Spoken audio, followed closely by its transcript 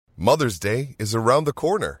Mother's Day is around the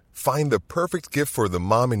corner. Find the perfect gift for the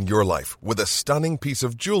mom in your life with a stunning piece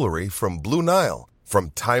of jewelry from Blue Nile.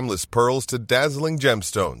 From timeless pearls to dazzling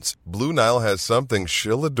gemstones, Blue Nile has something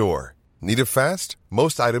she'll adore. Need it fast?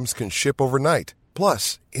 Most items can ship overnight.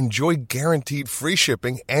 Plus, enjoy guaranteed free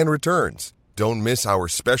shipping and returns. Don't miss our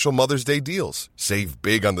special Mother's Day deals. Save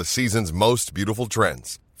big on the season's most beautiful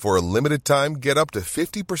trends. For a limited time, get up to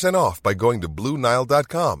 50% off by going to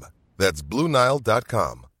BlueNile.com. That's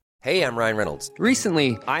BlueNile.com. Hey, I'm Ryan Reynolds.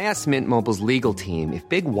 Recently, I asked Mint Mobile's legal team if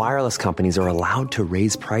big wireless companies are allowed to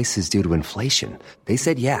raise prices due to inflation. They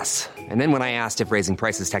said yes. And then when I asked if raising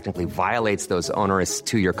prices technically violates those onerous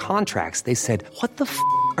two-year contracts, they said, "What the f***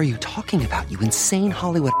 are you talking about, you insane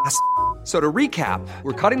Hollywood ass?" So to recap,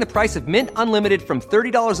 we're cutting the price of Mint Unlimited from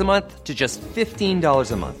 $30 a month to just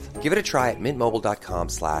 $15 a month. Give it a try at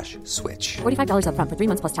mintmobile.com/switch. $45 up front for 3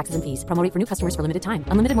 months plus taxes and fees. Promo rate for new customers for limited time.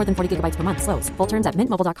 Unlimited more than 40 gigabytes per month. Slows full terms at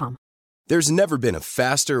mintmobile.com. There's never been a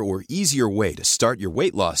faster or easier way to start your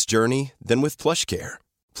weight loss journey than with PlushCare.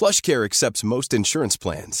 PlushCare accepts most insurance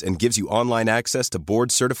plans and gives you online access to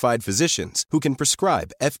board-certified physicians who can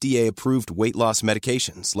prescribe FDA-approved weight loss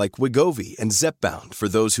medications like Wegovy and Zepbound for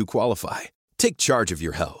those who qualify. Take charge of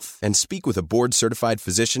your health and speak with a board-certified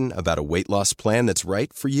physician about a weight loss plan that's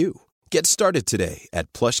right for you. Get started today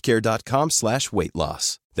at plushcare.com/weight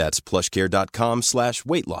loss. That's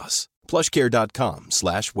plushcare.com/weight loss.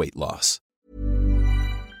 plushcare.com/weight loss.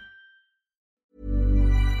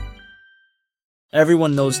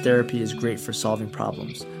 Everyone knows therapy is great for solving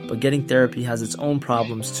problems, but getting therapy has its own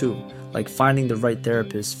problems too, like finding the right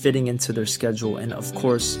therapist, fitting into their schedule, and of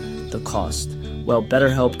course, the cost. Well,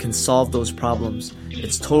 BetterHelp can solve those problems.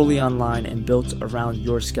 It's totally online and built around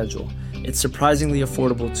your schedule. It's surprisingly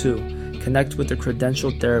affordable too. Connect with a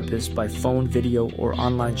credentialed therapist by phone, video, or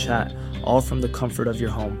online chat, all from the comfort of your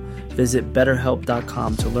home. Visit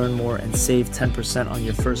BetterHelp.com to learn more and save 10% on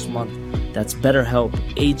your first month. That's BetterHelp,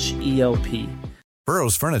 H-E-L-P.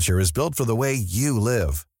 Burrow's furniture is built for the way you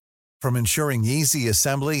live. From ensuring easy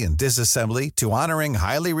assembly and disassembly to honoring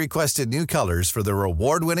highly requested new colors for their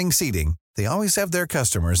award-winning seating, they always have their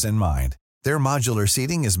customers in mind. Their modular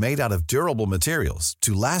seating is made out of durable materials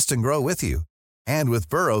to last and grow with you. And with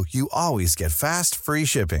Burrow, you always get fast, free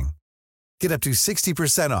shipping. Get up to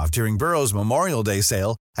 60% off during Burrow's Memorial Day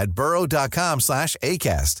sale at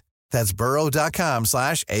burrow.com/ACAST. That's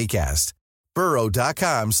burrow.com/ACAST.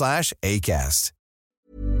 burrow.com/ACAST.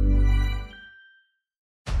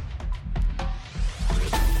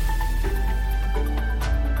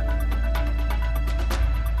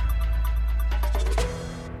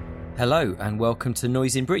 Hello and welcome to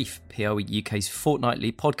Noise in Brief, PR Week UK's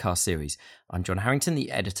fortnightly podcast series. I'm John Harrington, the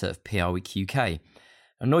editor of PR Week UK.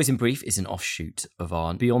 And Noise in Brief is an offshoot of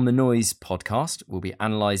our Beyond the Noise podcast. We'll be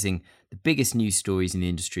analysing the biggest news stories in the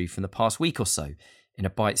industry from the past week or so in a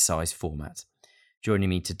bite-sized format. Joining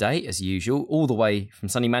me today, as usual, all the way from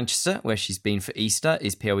sunny Manchester, where she's been for Easter,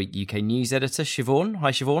 is PR Week UK news editor Siobhan. Hi,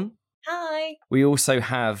 Siobhan. Hi. We also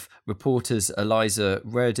have reporters Eliza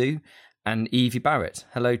Radu and Evie Barrett.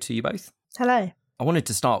 Hello to you both. Hello. I wanted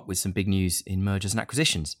to start with some big news in mergers and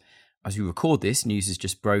acquisitions. As we record this, news has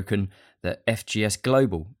just broken that FGS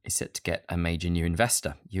Global is set to get a major new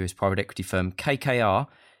investor. US private equity firm KKR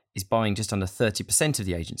is buying just under 30% of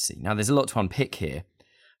the agency. Now, there's a lot to unpick here,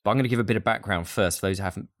 but I'm going to give a bit of background first for those who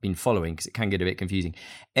haven't been following, because it can get a bit confusing.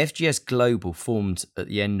 FGS Global formed at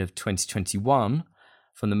the end of 2021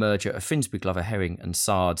 from the merger of Finsbury Glover Hering and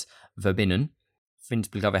Sard Verbinnen.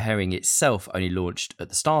 Finsbury Glover Hering itself only launched at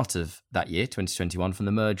the start of that year, 2021, from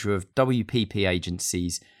the merger of WPP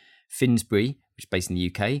agencies Finsbury, which is based in the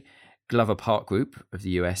UK, Glover Park Group of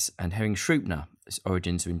the US, and Hering Schroepner, its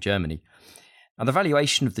origins are in Germany. Now, the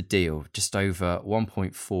valuation of the deal, just over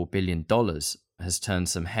 $1.4 billion, has turned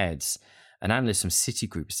some heads. An analyst from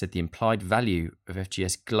Citigroup said the implied value of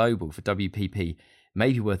FGS Global for WPP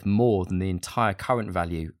may be worth more than the entire current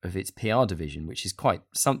value of its PR division, which is quite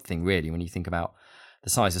something, really, when you think about the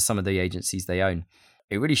size of some of the agencies they own.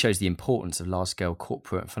 It really shows the importance of large-scale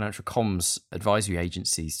corporate and financial comms advisory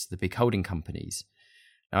agencies to the big holding companies.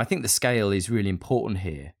 Now, I think the scale is really important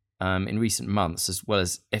here. In recent months, as well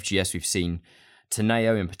as FGS, we've seen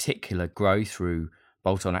Teneo in particular grow through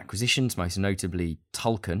bolt-on acquisitions, most notably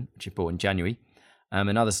Tulken, which it bought in January,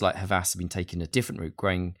 and others like Havas have been taking a different route,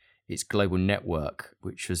 growing its global network,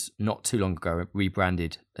 which was not too long ago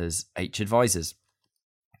rebranded as H Advisors.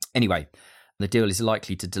 Anyway, the deal is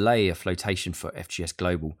likely to delay a flotation for FGS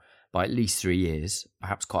Global by at least 3 years,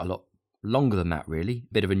 perhaps quite a lot longer than that, really.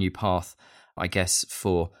 A bit of a new path, I guess,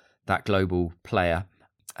 for that global player.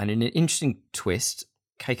 And in an interesting twist,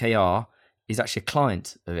 KKR is actually a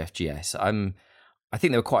client of FGS. I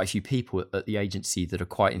think there were quite a few people at the agency that are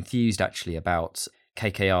quite enthused actually about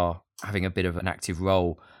KKR having a bit of an active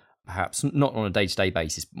role, perhaps not on a day-to-day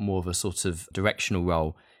basis, but more of a sort of directional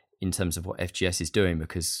role in terms of what FGS is doing,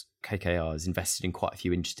 because KKR is invested in quite a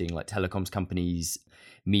few interesting like telecoms companies,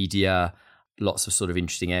 media, lots of sort of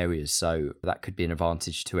interesting areas. So that could be an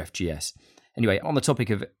advantage to FGS. Anyway, on the topic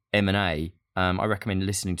of M&A, I recommend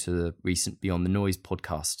listening to the recent Beyond the Noise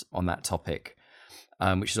podcast on that topic,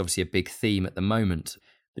 which is obviously a big theme at the moment.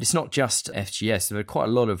 But it's not just FGS. There are quite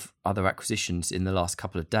a lot of other acquisitions in the last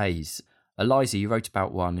couple of days. Eliza, you wrote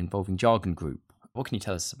about one involving Jargon Group. What can you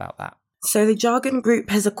tell us about that? So the Jargon Group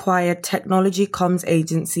has acquired technology comms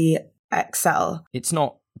agency Excel. It's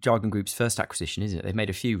not Jargon Group's first acquisition, is it? They've made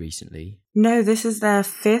a few recently. No, this is their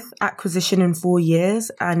 5th acquisition in 4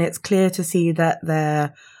 years, and it's clear to see that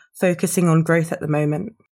they're focusing on growth at the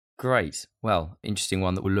moment. Great. Well, interesting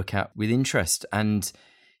one that we'll look at with interest. And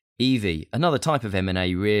Evie, another type of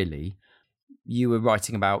M&A really. You were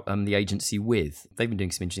writing about the agency With. They've been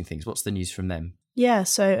doing some interesting things. What's the news from them? Yeah,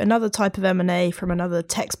 so another type of M&A from another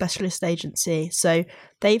tech specialist agency. So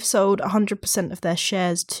they've sold 100% of their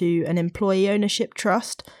shares to an employee ownership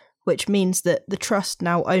trust, which means that the trust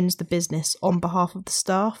now owns the business on behalf of the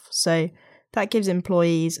staff. So that gives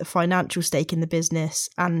employees a financial stake in the business,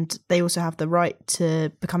 and they also have the right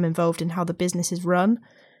to become involved in how the business is run.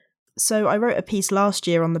 So I wrote a piece last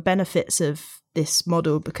year on the benefits of this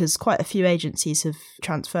model because quite a few agencies have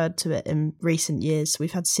transferred to it in recent years.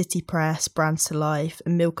 We've had City Press, Brands to Life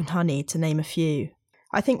and Milk and Honey, to name a few.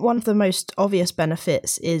 I think one of the most obvious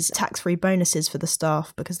benefits is tax-free bonuses for the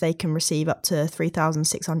staff because they can receive up to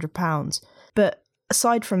 £3,600. But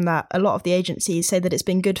aside from that, a lot of the agencies say that it's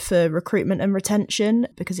been good for recruitment and retention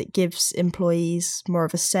because it gives employees more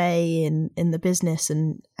of a say in the business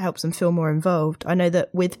and helps them feel more involved. I know that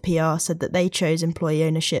With PR said that they chose employee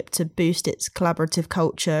ownership to boost its collaborative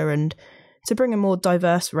culture and to bring a more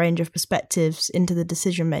diverse range of perspectives into the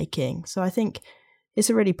decision making. So I think it's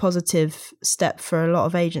a really positive step for a lot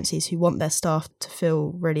of agencies who want their staff to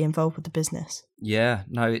feel really involved with the business. Yeah,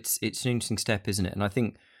 no, it's an interesting step, isn't it? And I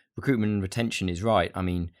think recruitment and retention is right. I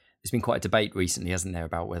mean, there's been quite a debate recently, hasn't there,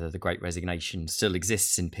 about whether the Great Resignation still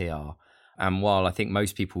exists in PR. And while I think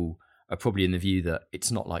most people are probably in the view that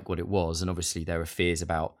it's not like what it was, and obviously there are fears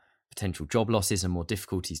about potential job losses and more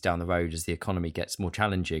difficulties down the road as the economy gets more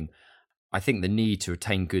challenging, I think the need to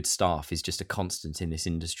retain good staff is just a constant in this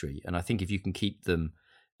industry. And I think if you can keep them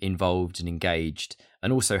involved and engaged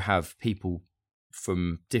and also have people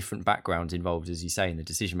from different backgrounds involved, as you say, in the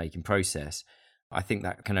decision-making process, I think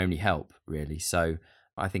that can only help, really. So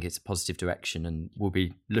I think it's a positive direction, and we'll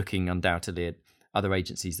be looking undoubtedly at other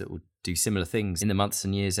agencies that will do similar things in the months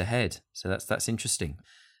and years ahead. So that's interesting.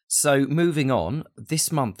 So moving on,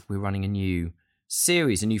 this month we're running a new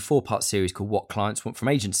series, a new 4-part series called What Clients Want from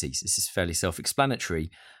Agencies. This is fairly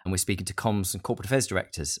self-explanatory, and we're speaking to comms and corporate affairs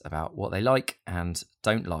directors about what they like and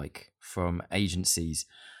don't like from agencies.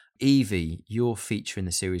 Evie, your feature in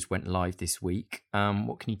the series went live this week.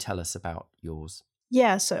 What can you tell us about yours?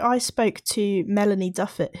 Yeah, so I spoke to Melanie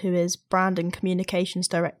Duffett, who is Brand and Communications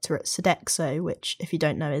Director at Sodexo, which, if you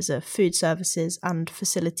don't know, is a food services and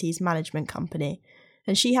facilities management company.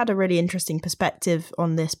 And she had a really interesting perspective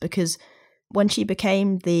on this because when she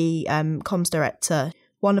became the comms director,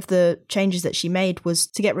 one of the changes that she made was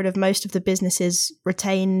to get rid of most of the business's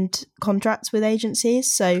retained contracts with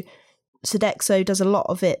agencies. So Sodexo does a lot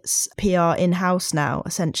of its PR in-house now,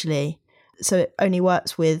 essentially. So it only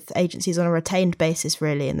works with agencies on a retained basis,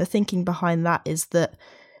 really. And the thinking behind that is that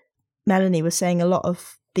Melanie was saying a lot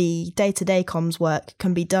of the day-to-day comms work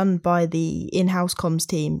can be done by the in-house comms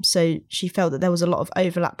team. So she felt that there was a lot of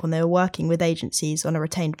overlap when they were working with agencies on a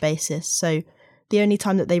retained basis. So the only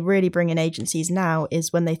time that they really bring in agencies now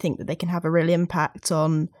is when they think that they can have a real impact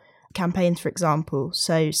on campaigns, for example.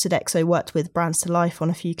 So Sodexo worked with Brands to Life on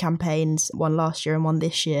a few campaigns, one last year and one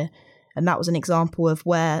this year. And that was an example of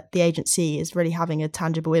where the agency is really having a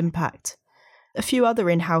tangible impact. A few other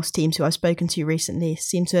in-house teams who I've spoken to recently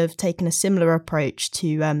seem to have taken a similar approach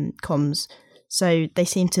to comms. So they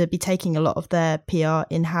seem to be taking a lot of their PR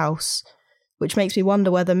in-house, which makes me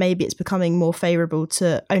wonder whether maybe it's becoming more favourable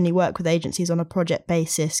to only work with agencies on a project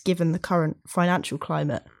basis, given the current financial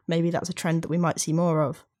climate. Maybe that's a trend that we might see more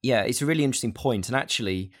of. Yeah, it's a really interesting point. And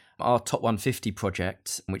actually, our Top 150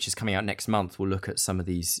 project, which is coming out next month, will look at some of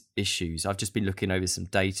these issues. I've just been looking over some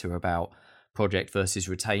data about project versus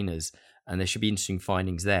retainers, and there should be interesting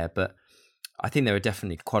findings there. But I think there are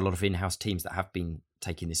definitely quite a lot of in-house teams that have been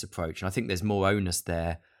taking this approach. And I think there's more onus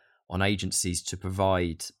there on agencies to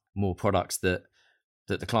provide more products that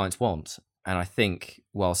the clients want. And I think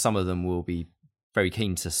while some of them will be very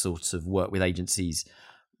keen to sort of work with agencies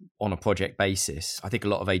on a project basis. I think a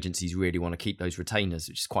lot of agencies really want to keep those retainers,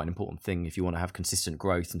 which is quite an important thing if you want to have consistent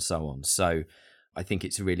growth and so on. So I think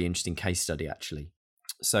it's a really interesting case study, actually.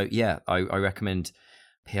 So yeah, I recommend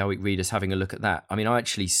PR Week readers having a look at that. I mean, I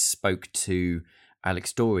actually spoke to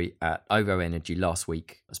Alex Dorey at OVO Energy last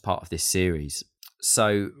week as part of this series.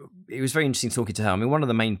 So it was very interesting talking to her. I mean, one of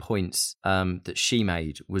the main points that she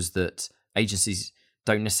made was that agencies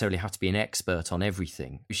don't necessarily have to be an expert on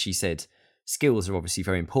everything. She said skills are obviously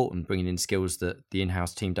very important, bringing in skills that the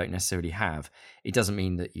in-house team don't necessarily have. It doesn't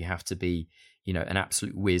mean that you have to be, you know, an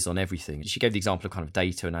absolute whiz on everything. She gave the example of kind of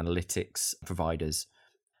data and analytics providers.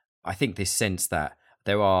 I think this sense that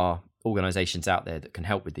there are organizations out there that can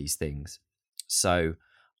help with these things. So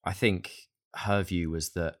I think her view was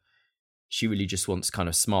that she really just wants kind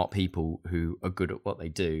of smart people who are good at what they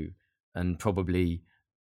do, and probably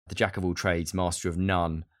the jack of all trades, master of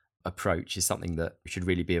none approach is something that should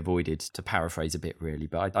really be avoided, to paraphrase a bit, really.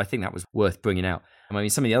 But I think that was worth bringing out. I mean,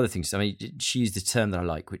 some of the other things, I mean, she used a term that I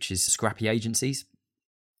like, which is scrappy agencies.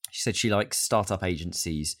 She said she likes startup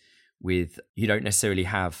agencies with, you don't necessarily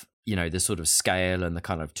have, you know, the sort of scale and the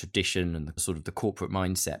kind of tradition and the sort of the corporate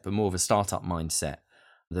mindset, but more of a startup mindset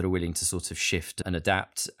that are willing to sort of shift and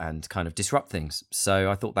adapt and kind of disrupt things.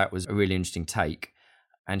 So I thought that was a really interesting take.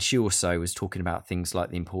 And she also was talking about things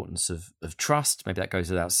like the importance of trust. Maybe that goes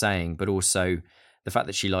without saying, but also the fact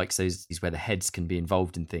that she likes those where the heads can be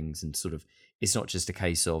involved in things, and sort of, it's not just a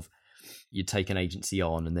case of you take an agency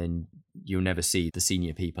on and then you'll never see the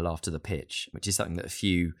senior people after the pitch, which is something that a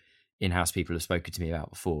few in-house people have spoken to me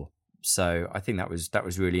about before. So I think that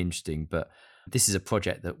was really interesting. But this is a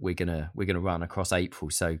project that we're gonna run across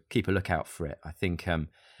April, so keep a lookout for it. I think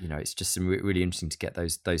you know, it's just really interesting to get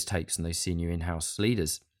those takes from those senior in-house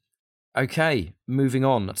leaders. Okay, moving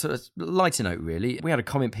on to a lighter note, really. We had a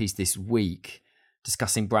comment piece this week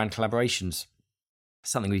discussing brand collaborations,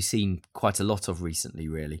 something we've seen quite a lot of recently,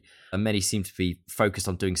 really. And many seem to be focused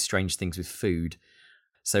on doing strange things with food.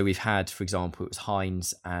 So we've had, for example, it was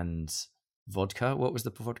Heinz and vodka. What was the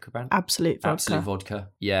vodka brand? Absolute Vodka. Absolute Vodka,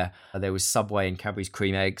 yeah. There was Subway and Cadbury's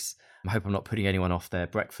Cream Eggs. I hope I'm not putting anyone off their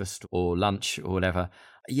breakfast or lunch or whatever.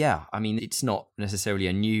 Yeah, I mean, it's not necessarily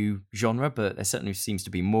a new genre, but there certainly seems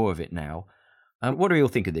to be more of it now. What do we all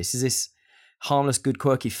think of this? Is this harmless, good,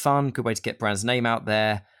 quirky fun, good way to get brands' name out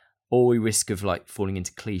there, or we risk of like falling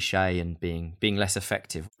into cliche and being less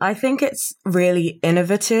effective? I think it's really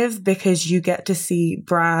innovative because you get to see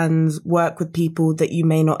brands work with people that you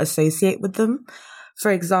may not associate with them.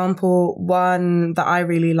 For example, one that I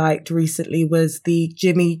really liked recently was the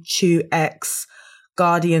Jimmy Choo X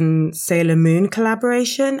Guardian Sailor Moon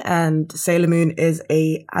collaboration, and Sailor Moon is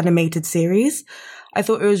a animated series. I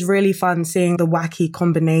thought it was really fun seeing the wacky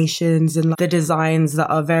combinations and the designs that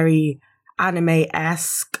are very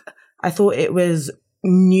anime-esque. I thought it was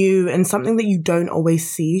new and something that you don't always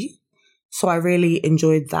see. So I really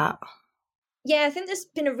enjoyed that. Yeah, I think there's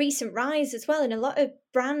been a recent rise as well in a lot of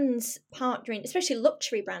brands partnering, especially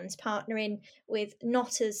luxury brands partnering with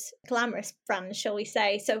not as glamorous brands, shall we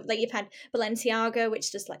say. So like you've had Balenciaga,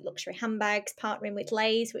 which does like luxury handbags, partnering with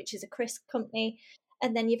Lay's, which is a crisp company.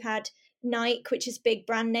 And then you've had Nike, which is a big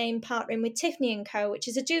brand name, partnering with Tiffany & Co., which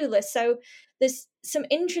is a jeweler. So there's some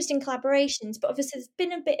interesting collaborations, but obviously there's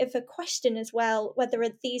been a bit of a question as well, whether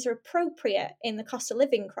these are appropriate in the cost of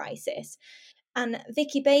living crisis. And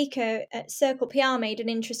Vicky Baker at Circle PR made an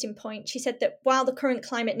interesting point. She said that while the current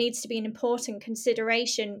climate needs to be an important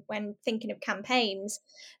consideration when thinking of campaigns,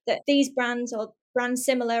 that these brands or brands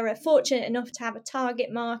similar are fortunate enough to have a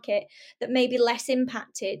target market that may be less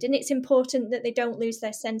impacted. And it's important that they don't lose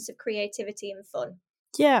their sense of creativity and fun.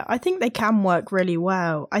 Yeah, I think they can work really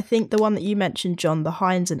well. I think the one that you mentioned, John, the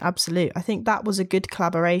Heinz and Absolute, I think that was a good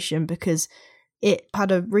collaboration because it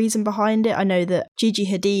had a reason behind it. I know that Gigi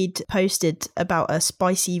Hadid posted about a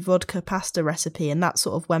spicy vodka pasta recipe and that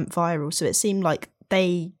sort of went viral. So it seemed like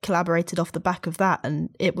they collaborated off the back of that and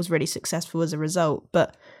it was really successful as a result.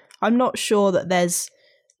 But I'm not sure that there's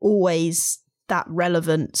always that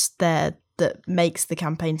relevance there that makes the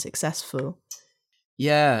campaign successful.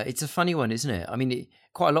 Yeah, it's a funny one, isn't it? I mean,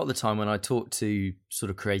 quite a lot of the time when I talk to sort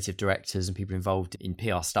of creative directors and people involved in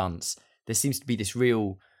PR stunts, there seems to be this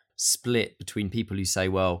real split between people who say,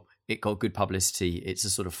 well, it got good publicity, it's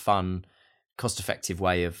a sort of fun, cost-effective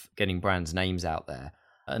way of getting brands' names out there,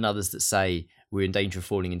 and others that say we're in danger of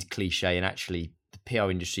falling into cliche and actually the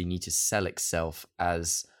PR industry needs to sell itself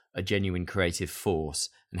as a genuine creative force,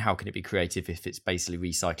 and how can it be creative if it's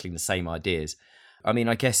basically recycling the same ideas? I mean,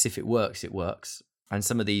 I guess if it works, it works. And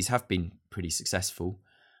some of these have been pretty successful.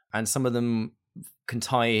 And some of them can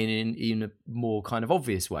tie in a more kind of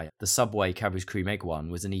obvious way. The Subway Cadbury's Cream Egg one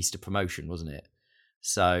was an Easter promotion, wasn't it?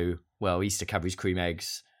 So, well, Easter Cadbury's Cream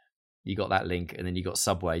Eggs, you got that link, and then you got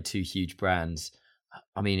Subway, two huge brands.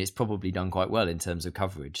 I mean, it's probably done quite well in terms of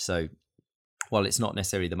coverage. So, while it's not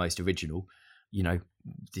necessarily the most original, you know,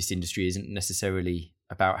 this industry isn't necessarily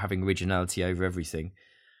about having originality over everything.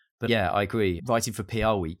 But yeah, I agree. Writing for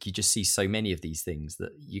PR Week, you just see so many of these things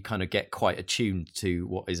that you kind of get quite attuned to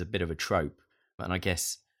what is a bit of a trope. And I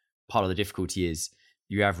guess part of the difficulty is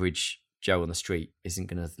your average Joe on the street isn't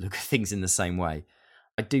going to look at things in the same way.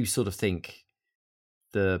 I do sort of think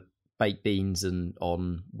the baked beans and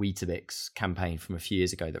on Weetabix campaign from a few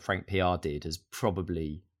years ago that Frank PR did has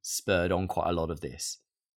probably spurred on quite a lot of this.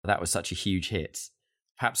 That was such a huge hit,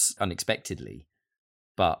 perhaps unexpectedly,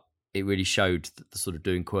 but it really showed that the sort of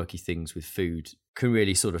doing quirky things with food can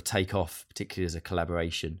really sort of take off, particularly as a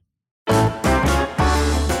collaboration.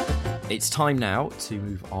 It's time now to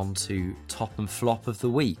move on to top and flop of the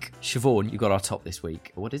week. Siobhan, you got our top this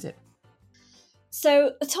week. What is it?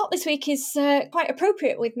 So the top this week is quite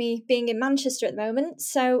appropriate with me being in Manchester at the moment.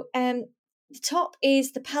 So the top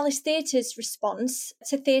is the Palace Theatre's response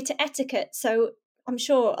to theatre etiquette. So I'm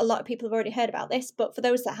sure a lot of people have already heard about this, but for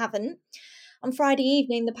those that haven't, on Friday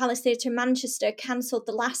evening, the Palace Theatre in Manchester cancelled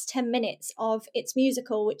the last 10 minutes of its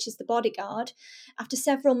musical, which is The Bodyguard, after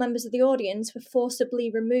several members of the audience were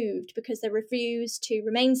forcibly removed because they refused to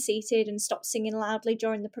remain seated and stop singing loudly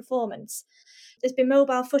during the performance. There's been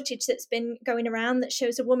mobile footage that's been going around that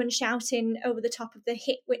shows a woman shouting over the top of the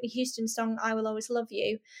hit Whitney Houston song, I Will Always Love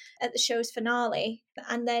You, at the show's finale.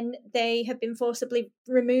 And then they have been forcibly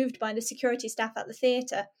removed by the security staff at the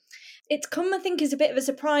theatre. It's come, I think, as a bit of a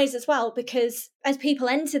surprise as well, because as people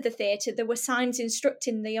entered the theatre, there were signs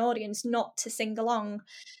instructing the audience not to sing along.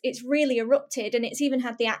 It's really erupted, and it's even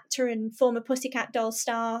had the actor and former Pussycat Dolls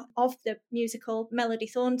star of the musical, Melody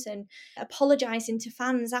Thornton, apologising to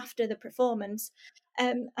fans after the performance.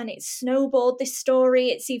 And it's snowballed, this story.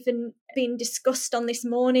 It's even been discussed on This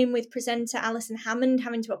Morning with presenter Alison Hammond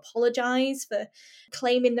having to apologise for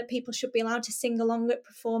claiming that people should be allowed to sing along at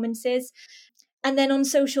performances. And then on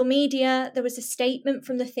social media, there was a statement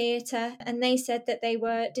from the theatre, and they said that they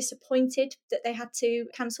were disappointed that they had to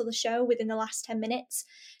cancel the show within the last 10 minutes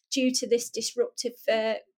due to this disruptive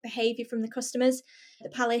behaviour from the customers. The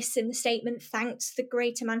Palace, in the statement, thanked the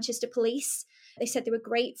Greater Manchester Police. They said they were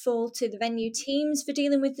grateful to the venue teams for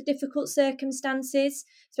dealing with the difficult circumstances,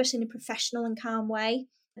 especially in a professional and calm way.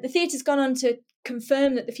 The theatre's gone on to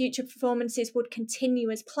confirm that the future performances would continue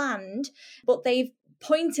as planned, but they've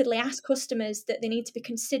pointedly asked customers that they need to be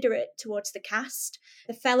considerate towards the cast,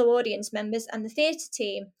 the fellow audience members and the theatre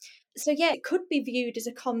team. So yeah, it could be viewed as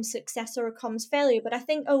a comms success or a comms failure, but I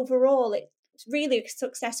think overall it's really a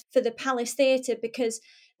success for the Palace Theatre because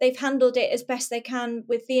they've handled it as best they can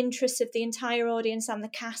with the interests of the entire audience and the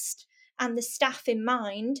cast and the staff in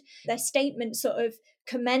mind. Their statement sort of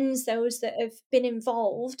commends those that have been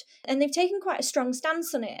involved, and they've taken quite a strong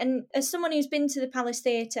stance on it. And as someone who's been to the Palace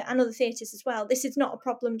Theatre and other theatres as well, this is not a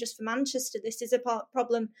problem just for Manchester, this is a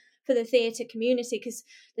problem for the theatre community, because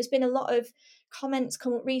there's been a lot of comments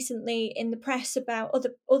come up recently in the press about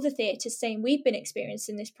other theatres saying we've been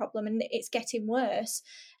experiencing this problem and it's getting worse.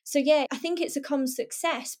 So yeah, I think it's a common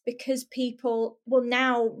success because people will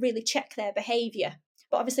now really check their behaviour.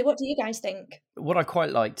 But obviously, what do you guys think? What I quite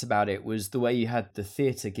liked about it was the way you had the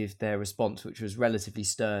theatre give their response, which was relatively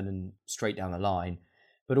stern and straight down the line,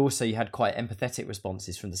 but also you had quite empathetic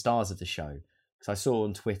responses from the stars of the show. Because I saw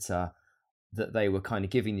on Twitter that they were kind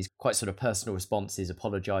of giving these quite sort of personal responses,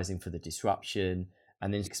 apologising for the disruption,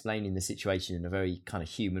 and then explaining the situation in a very kind of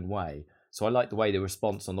human way. So I liked the way the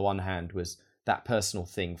response on the one hand was that personal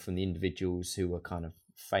thing from the individuals who were kind of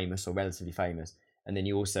famous or relatively famous, and then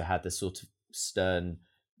you also had the sort of stern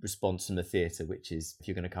response from the theatre, which is, if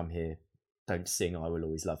you're going to come here, don't sing I Will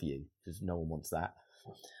Always Love You, because no one wants that.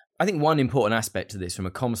 I think one important aspect to this from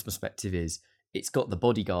a comms perspective is it's got The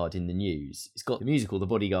Bodyguard in the news. It's got the musical The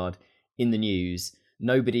Bodyguard in the news.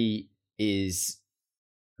 Nobody is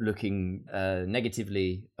looking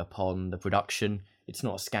negatively upon the production. It's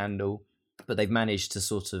not a scandal, but they've managed to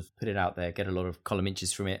sort of put it out there, get a lot of column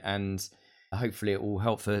inches from it, and hopefully it will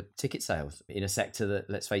help for ticket sales in a sector that,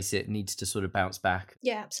 let's face it, needs to sort of bounce back.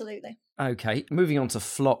 Yeah, absolutely. Okay, moving on to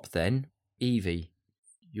flop then. Evie,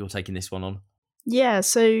 you're taking this one on. Yeah,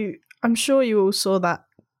 so I'm sure you all saw that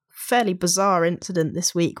fairly bizarre incident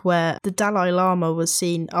this week where the Dalai Lama was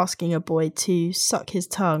seen asking a boy to suck his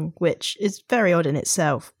tongue, which is very odd in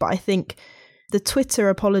itself. But I think the Twitter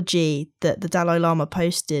apology that the Dalai Lama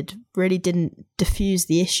posted really didn't diffuse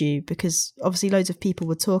the issue, because obviously loads of people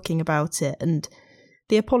were talking about it, and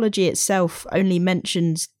The apology itself only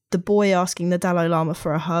mentions the boy asking the Dalai Lama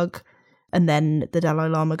for a hug, and then the Dalai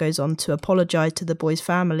Lama goes on to apologise to the boy's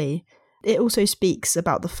family. It also speaks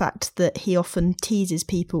about the fact that he often teases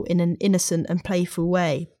people in an innocent and playful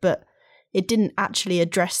way, but it didn't actually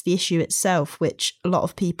address the issue itself, which a lot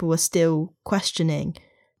of people were still questioning.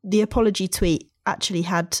 The apology tweet actually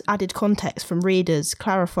had added context from readers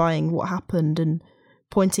clarifying what happened and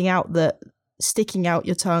pointing out that sticking out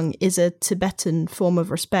your tongue is a Tibetan form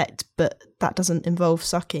of respect, but that doesn't involve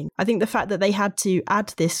sucking. I think the fact that they had to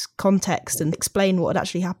add this context and explain what had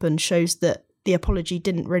actually happened shows that the apology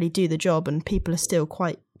didn't really do the job, and people are still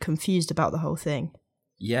quite confused about the whole thing.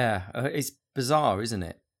 Yeah, it's bizarre, isn't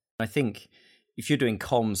it? I think if you're doing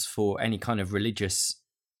comms for any kind of religious,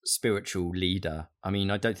 spiritual leader, I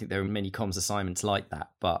mean, I don't think there are many comms assignments like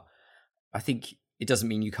that, but I think it doesn't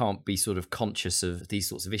mean you can't be sort of conscious of these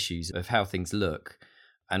sorts of issues, of how things look,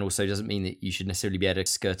 and also doesn't mean that you should necessarily be able to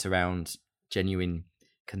skirt around genuine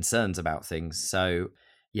concerns about things. So,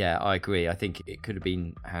 yeah, I agree. I think it could have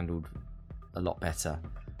been handled a lot better.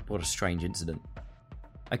 What a strange incident.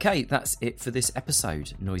 Okay, that's it for this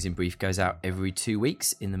episode. Noise in Brief goes out every 2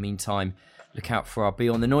 weeks. In the meantime, look out for our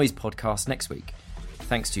Beyond the Noise podcast next week.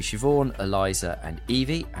 Thanks to Siobhan, Eliza and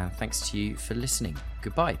Evie, and thanks to you for listening.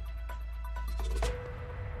 Goodbye.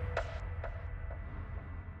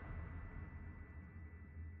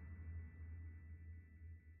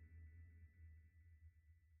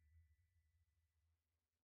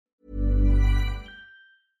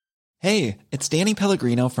 Hey, it's Danny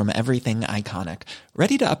Pellegrino from Everything Iconic.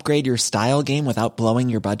 Ready to upgrade your style game without blowing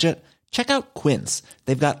your budget? Check out Quince.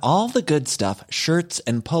 They've got all the good stuff, shirts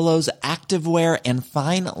and polos, activewear, and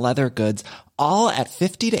fine leather goods, all at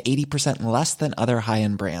 50 to 80% less than other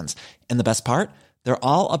high-end brands. And the best part? They're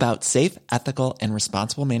all about safe, ethical, and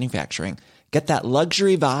responsible manufacturing. Get that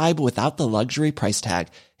luxury vibe without the luxury price tag.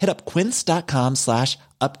 Hit up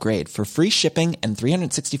quince.com/upgrade for free shipping and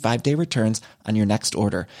 365-day returns on your next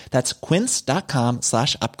order. That's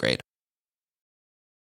quince.com/upgrade.